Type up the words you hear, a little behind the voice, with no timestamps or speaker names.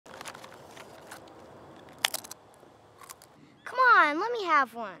on, let me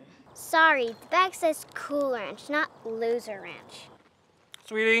have one. Sorry, the bag says Cool Ranch, not Loser Ranch.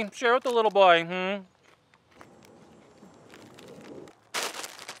 Sweetie, share with the little boy,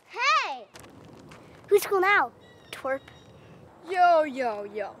 Hey! Who's cool now? Twerp. Yo, yo,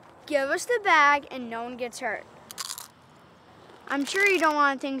 yo. Give us the bag and no one gets hurt. I'm sure you don't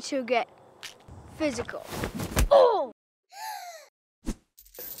want things to get physical. Oh!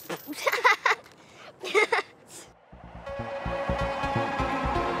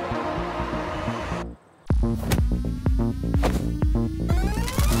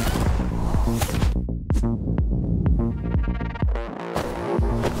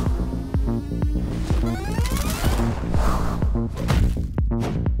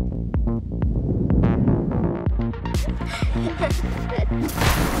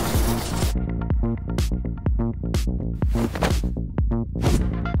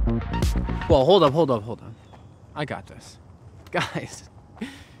 Well, hold up. I got this. Guys,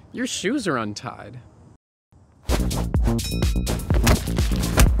 your shoes are untied.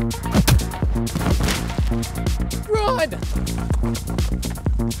 Run!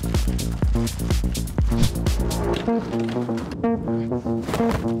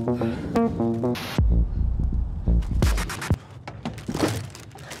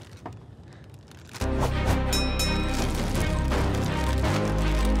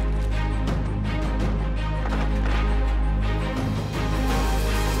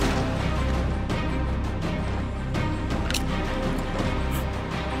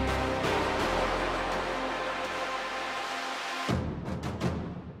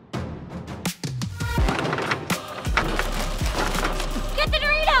 Get the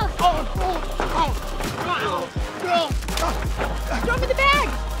Doritos! Throw me the bag!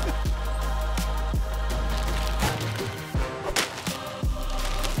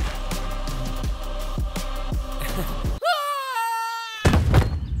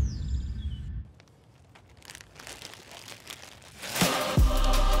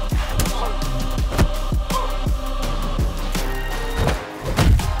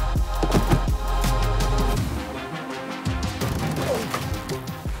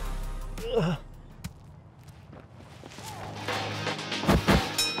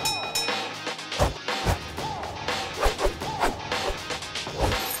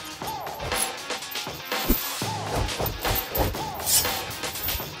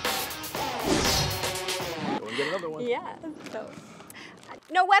 Yeah, so.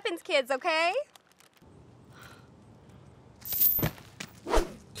 No weapons, kids, okay?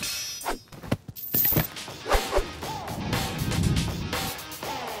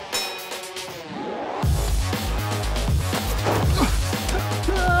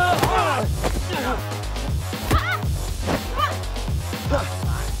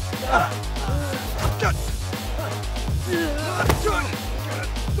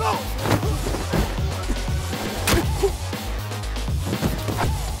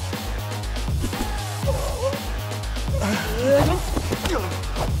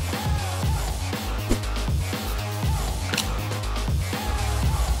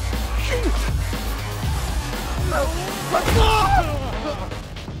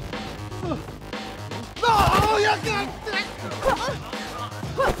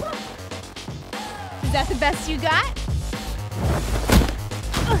 Is that the best you got?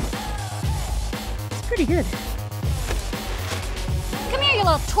 It's pretty good. Come here, you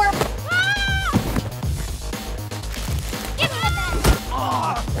little twerp. Ah! Give me the bag.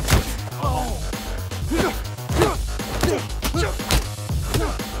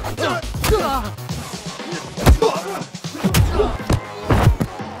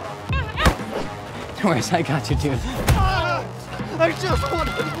 Don't worry, I got you, dude. I just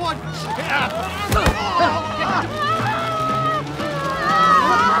wanted one chance.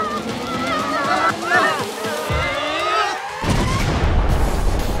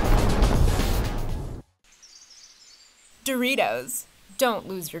 Doritos. Don't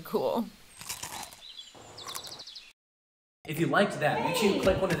lose your cool. If you liked that, make sure you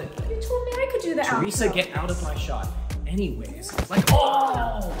click one of the... You told me I could do that. Teresa, get out of my shot. Anyways, like,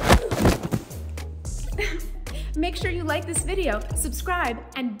 oh! Make sure you like this video, subscribe,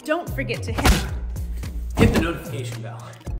 and don't forget to hit the notification bell.